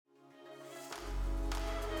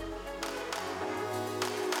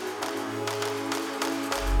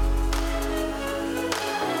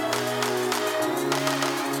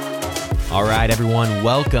All right, everyone,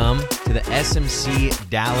 welcome to the SMC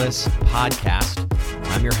Dallas podcast.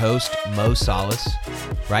 I'm your host, Mo Salas.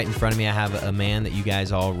 Right in front of me, I have a man that you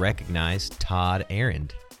guys all recognize, Todd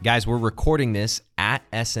Arend. Guys, we're recording this at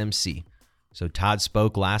SMC. So Todd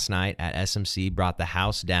spoke last night at SMC, brought the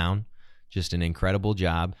house down. Just an incredible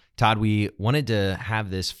job. Todd, we wanted to have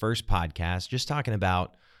this first podcast just talking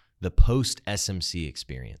about the post-SMC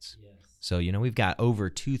experience. Yes. So, we've got over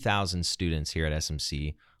 2,000 students here at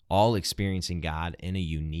SMC, all experiencing God in a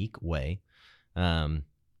unique way. And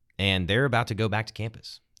they're about to go back to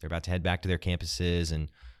campus. They're about to head back to their campuses and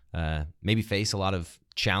maybe face a lot of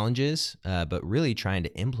challenges, but really trying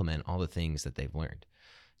to implement all the things that they've learned.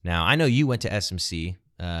 Now, I know you went to SMC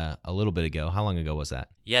a little bit ago. How long ago was that?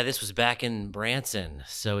 Yeah, this was back in Branson,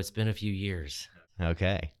 so it's been a few years.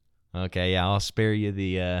 Okay, yeah, I'll spare you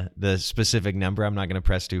the specific number. I'm not going to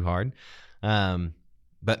press too hard.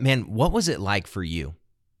 But man, what was it like for you?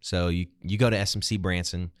 So you go to SMC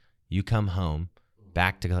Branson, you come home,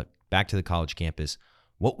 back to the college campus.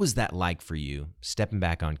 What was that like for you, stepping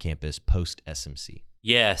back on campus post SMC?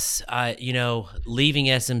 Yes, leaving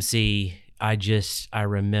SMC, I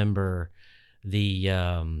remember the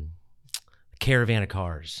caravan of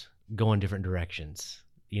cars going different directions.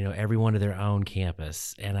 Everyone to their own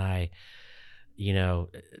campus, and I,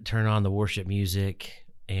 turn on the worship music,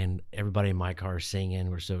 and everybody in my car singing.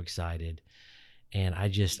 We're so excited. And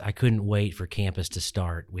I couldn't wait for campus to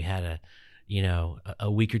start. We had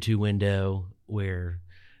a week or two window where,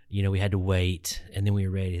 we had to wait, and then we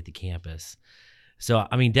were ready to hit the campus. So,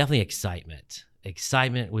 definitely excitement.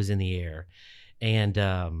 Excitement was in the air, and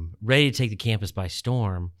ready to take the campus by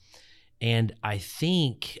storm. And I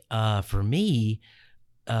think for me,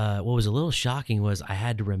 what was a little shocking was I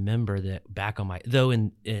had to remember that at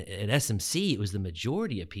SMC, it was the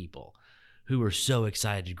majority of people who were so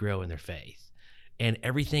excited to grow in their faith. And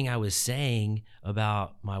everything I was saying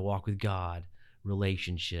about my walk with God,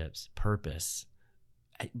 relationships, purpose,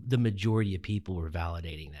 the majority of people were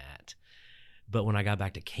validating that. But when I got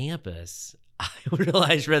back to campus, I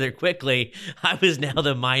realized rather quickly I was now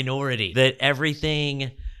the minority, that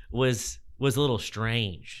everything was a little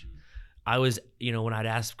strange. I was, when I'd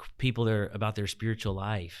ask people about their spiritual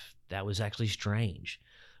life, that was actually strange.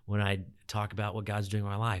 When I'd talk about what God's doing in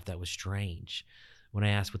my life, that was strange. When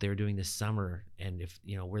I asked what they were doing this summer and if,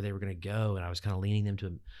 where they were going to go, and I was kind of leaning them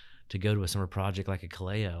to go to a summer project like a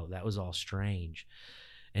Kaleo, that was all strange.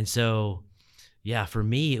 And so, yeah, for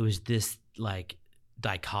me, it was this like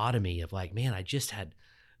dichotomy of like, man, I just had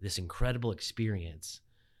this incredible experience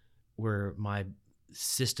where my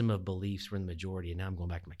system of beliefs were in the majority, and now I'm going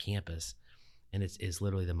back to my campus, and it's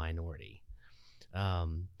literally the minority.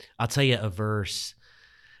 I'll tell you a verse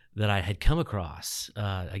that I had come across.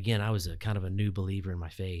 Again, I was a kind of a new believer in my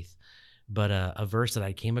faith, but a verse that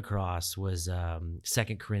I came across was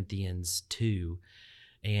 2 Corinthians 2,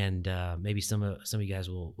 and maybe some of you guys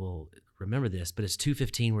will remember this, but it's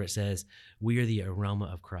 2:15 where it says, "We are the aroma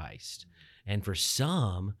of Christ, and for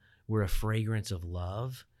some we're a fragrance of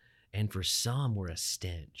love, and for some we're a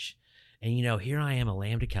stench." And here I am, a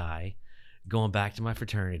Lambda Chi, going back to my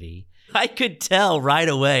fraternity. I could tell right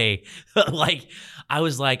away, I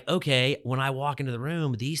was like, okay, when I walk into the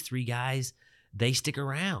room, these three guys, they stick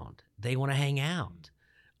around. They want to hang out.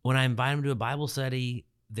 When I invite them to a Bible study,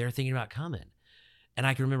 they're thinking about coming. And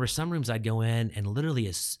I can remember some rooms I'd go in, and literally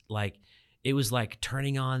it was like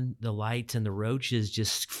turning on the lights and the roaches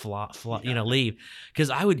just leave. Because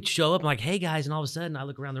I would show up, I'm like, hey guys, and all of a sudden I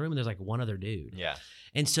look around the room and there's like one other dude. Yeah.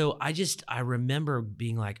 And so I remember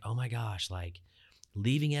being like, oh my gosh, like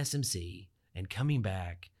leaving SMC and coming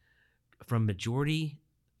back from majority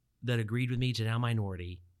that agreed with me to now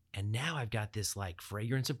minority. And now I've got this like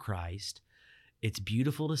fragrance of Christ. It's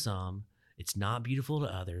beautiful to some, it's not beautiful to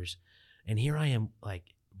others. And here I am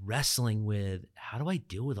like wrestling with, how do I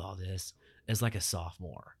deal with all this as like a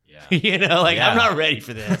sophomore? Yeah. I'm not ready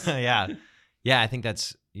for this. Yeah. I think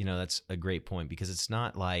that's a great point, because it's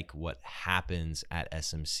not like what happens at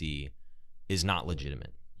SMC is not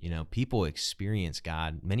legitimate. People experience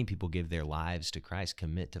God. Many people give their lives to Christ,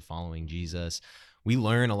 commit to following Jesus. We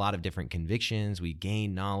learn a lot of different convictions. We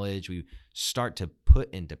gain knowledge. We start to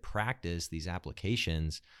put into practice these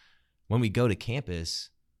applications. When we go to campus,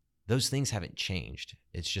 those things haven't changed.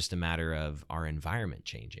 It's just a matter of our environment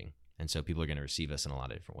changing. And so people are going to receive us in a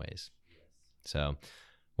lot of different ways. So,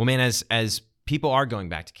 well, man, as people are going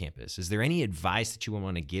back to campus, is there any advice that you would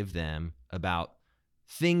want to give them about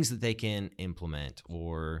things that they can implement,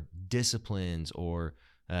 or disciplines, or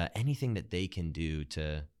anything that they can do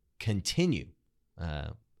to continue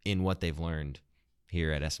in what they've learned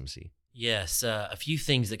here at SMC? Yes, a few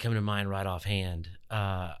things that come to mind right offhand.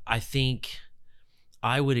 I think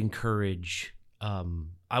I would encourage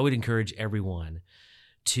everyone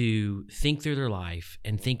to think through their life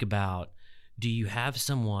and think about, do you have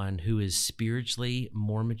someone who is spiritually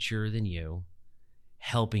more mature than you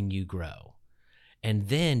helping you grow? And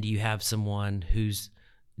then do you have someone who's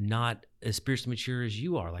not as spiritually mature as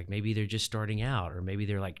you are? Like maybe they're just starting out, or maybe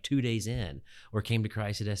they're like 2 days in or came to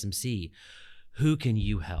Christ at SMC. Who can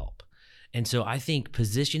you help? And so I think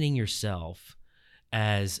positioning yourself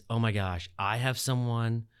as, oh my gosh, I have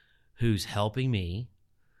someone who's helping me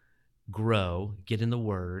grow, get in the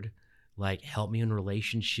word, like help me in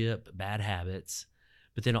relationship, bad habits.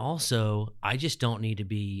 But then also, I just don't need to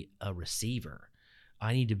be a receiver.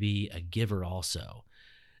 I need to be a giver also.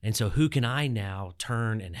 And so who can I now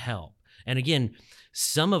turn and help? And again,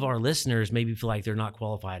 some of our listeners maybe feel like they're not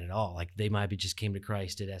qualified at all. Like they might be just came to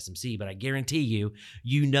Christ at SMC, but I guarantee you,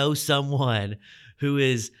 you know someone who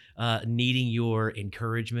is needing your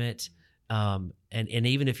encouragement. And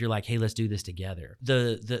even if you're like, hey, let's do this together.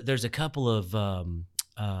 There's a couple of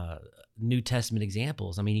New Testament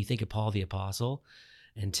examples. I mean, you think of Paul the Apostle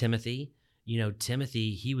and Timothy. You know,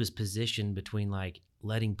 Timothy, he was positioned between like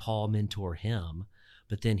letting Paul mentor him,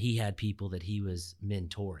 but then he had people that he was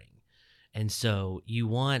mentoring. And so you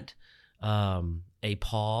want a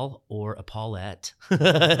Paul or a Paulette,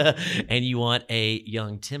 and you want a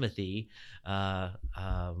young Timothy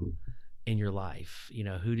in your life. You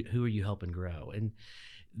know, who are you helping grow? And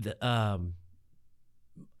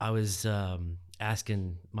I was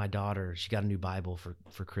asking my daughter, she got a new Bible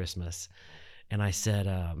for Christmas, and I said,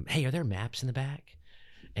 hey, are there maps in the back?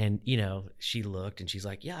 And, you know, she looked and she's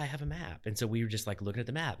like, yeah, I have a map. And so we were just like looking at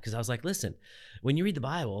the map, because I was like, listen, when you read the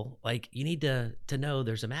Bible, like you need to know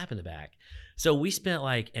there's a map in the back. So we spent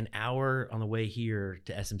like an hour on the way here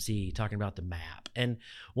to SMC talking about the map. And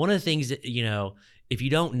one of the things that, you know, if you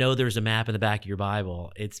don't know there's a map in the back of your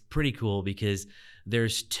Bible, it's pretty cool, because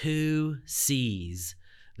there's 2 seas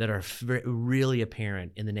that are really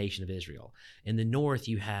apparent in the nation of Israel. In the north,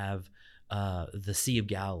 you have the Sea of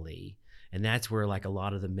Galilee. And that's where like a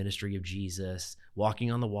lot of the ministry of Jesus,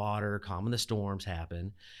 walking on the water, calming the storms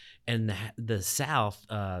happen. And the south,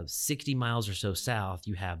 60 miles or so south,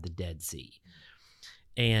 you have the Dead Sea.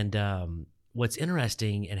 And what's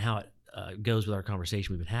interesting and how it goes with our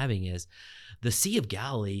conversation we've been having is the Sea of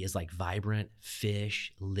Galilee is like vibrant,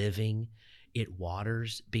 fish, living. It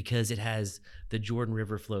waters because it has the Jordan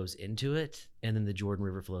River flows into it, and then the Jordan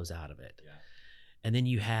River flows out of it. Yeah. And then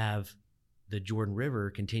you have the Jordan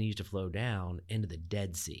River continues to flow down into the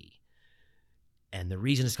Dead Sea. And the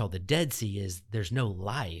reason it's called the Dead Sea is there's no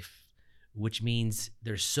life, which means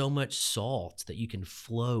there's so much salt that you can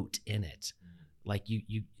float in it. Like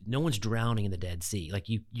you no one's drowning in the Dead Sea. Like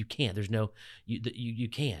you can't, there's no, you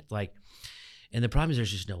can't like, and the problem is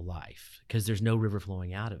there's just no life because there's no river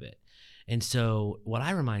flowing out of it. And so what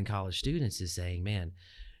I remind college students is saying, man,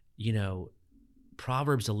 you know,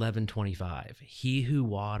 Proverbs 11:25, he who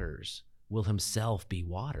waters will himself be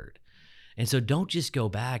watered. And so don't just go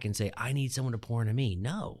back and say, I need someone to pour into me.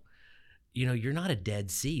 No, you know, you're not a Dead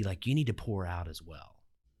Sea. Like you need to pour out as well.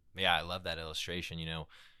 Yeah, I love that illustration. You know,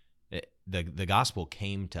 the gospel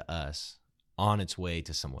came to us on its way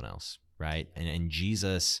to someone else, right? And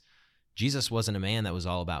Jesus wasn't a man that was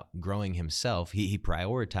all about growing himself. He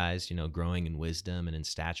prioritized, you know, growing in wisdom and in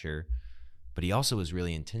stature, but he also was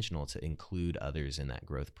really intentional to include others in that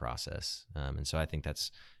growth process. And so I think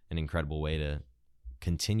that's an incredible way to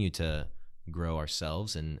continue to grow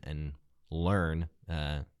ourselves and learn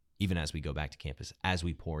even as we go back to campus, as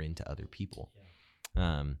we pour into other people.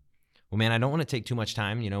 Yeah. Well, man, I don't want to take too much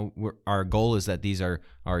time. You know, our goal is that these are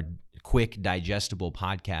quick, digestible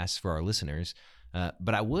podcasts for our listeners.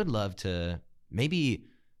 But I would love to maybe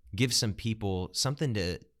give some people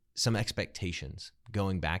some expectations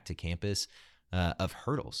going back to campus of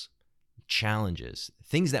hurdles, challenges,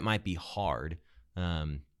 things that might be hard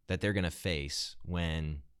that they're going to face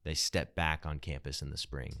when they step back on campus in the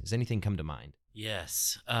spring. Does anything come to mind?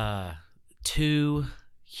 Yes. 2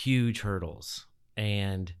 huge hurdles,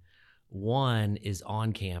 and one is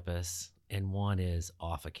on campus and one is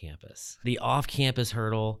off of campus. The off-campus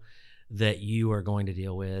hurdle that you are going to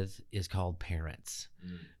deal with is called parents,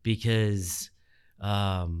 because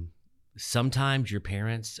sometimes your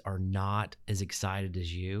parents are not as excited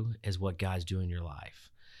as you as what God's doing in your life.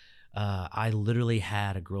 I literally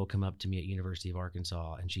had a girl come up to me at University of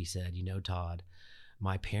Arkansas, and she said, you know, Todd,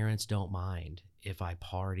 my parents don't mind if I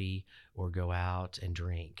party or go out and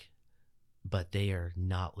drink, but they are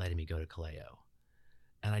not letting me go to Kaleo.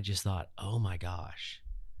 And I just thought, oh my gosh.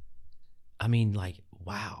 I mean, like,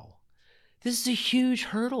 wow. This is a huge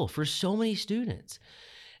hurdle for so many students.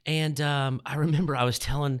 And I remember I was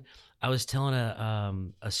telling a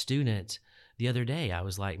student the other day, I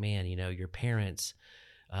was like, man, your parents,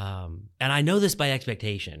 and I know this by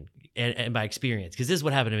expectation and by experience, because this is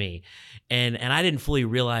what happened to me. And I didn't fully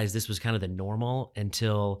realize this was kind of the normal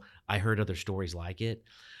until I heard other stories like it.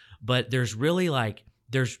 But there's really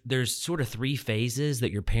there's sort of 3 phases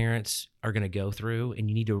that your parents are going to go through, and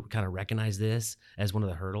you need to kind of recognize this as one of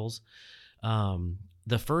the hurdles.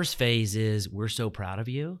 The first phase is, we're so proud of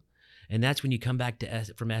you. And that's when you come back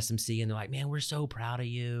from SMC and they're like, man, we're so proud of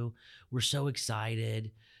you. We're so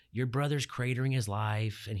excited. Your brother's cratering his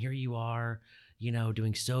life, and here you are,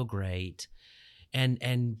 doing so great.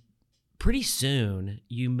 And pretty soon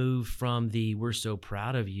you move from the we're so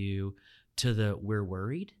proud of you to the we're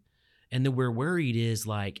worried. And the we're worried is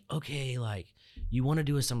like, okay, like, you want to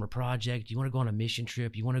do a summer project, you want to go on a mission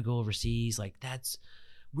trip, you want to go overseas,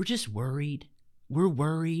 we're just worried. We're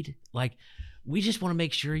worried. Like, we just want to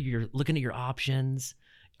make sure you're looking at your options.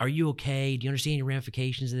 Are you okay? Do you understand your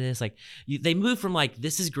ramifications of this? They move from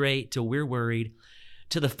this is great to we're worried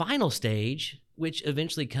to the final stage, which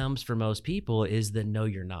eventually comes for most people, is the no,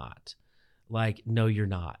 you're not. No, you're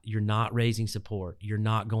not. You're not raising support. You're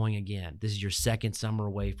not going again. This is your second summer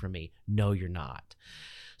away from me. No, you're not.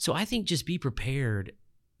 So I think just be prepared.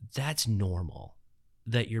 That's normal.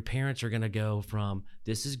 That your parents are going to go from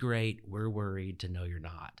this is great, we're worried, to no, you're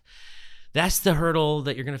not. That's the hurdle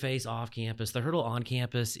that you're going to face off campus. The hurdle on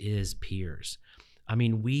campus is peers. I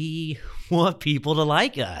mean, we want people to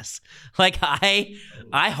like us. I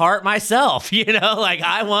heart myself,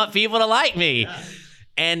 I want people to like me. Yeah.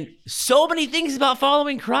 And so many things about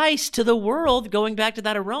following Christ to the world, going back to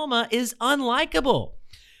that aroma, is unlikable.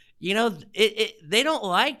 They don't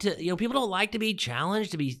like to, people don't like to be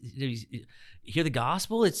challenged, to hear the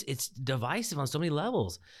gospel. It's divisive on so many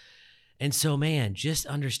levels. And so, man, just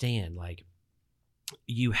understand,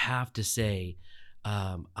 you have to say,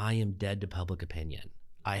 I am dead to public opinion.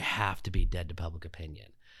 I have to be dead to public opinion.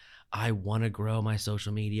 I want to grow my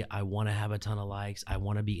social media. I want to have a ton of likes. I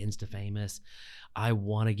want to be Insta famous. I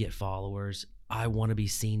want to get followers. I want to be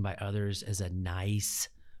seen by others as a nice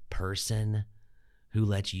person who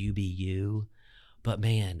lets you be you. But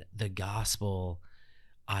man, the gospel,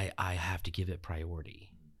 I have to give it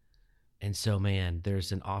priority. And so, man,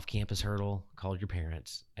 there's an off-campus hurdle called your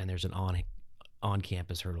parents, and there's an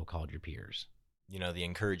on-campus hurdle called your peers. The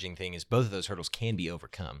encouraging thing is both of those hurdles can be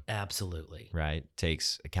overcome. Absolutely. Right? It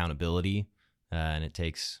takes accountability, and it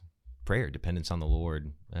takes prayer, dependence on the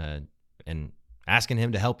Lord, and asking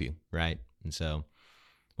him to help you, right? And so,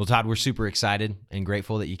 well, Todd, we're super excited and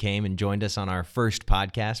grateful that you came and joined us on our first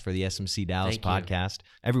podcast for the SMC Dallas podcast.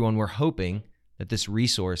 Everyone, we're hoping that this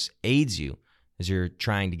resource aids you as you're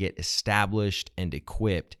trying to get established and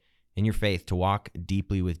equipped in your faith to walk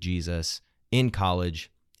deeply with Jesus in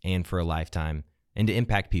college and for a lifetime, and to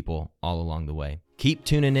impact people all along the way. Keep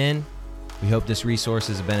tuning in. We hope this resource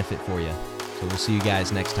is a benefit for you. So we'll see you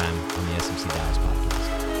guys next time on the SMC Dallas podcast.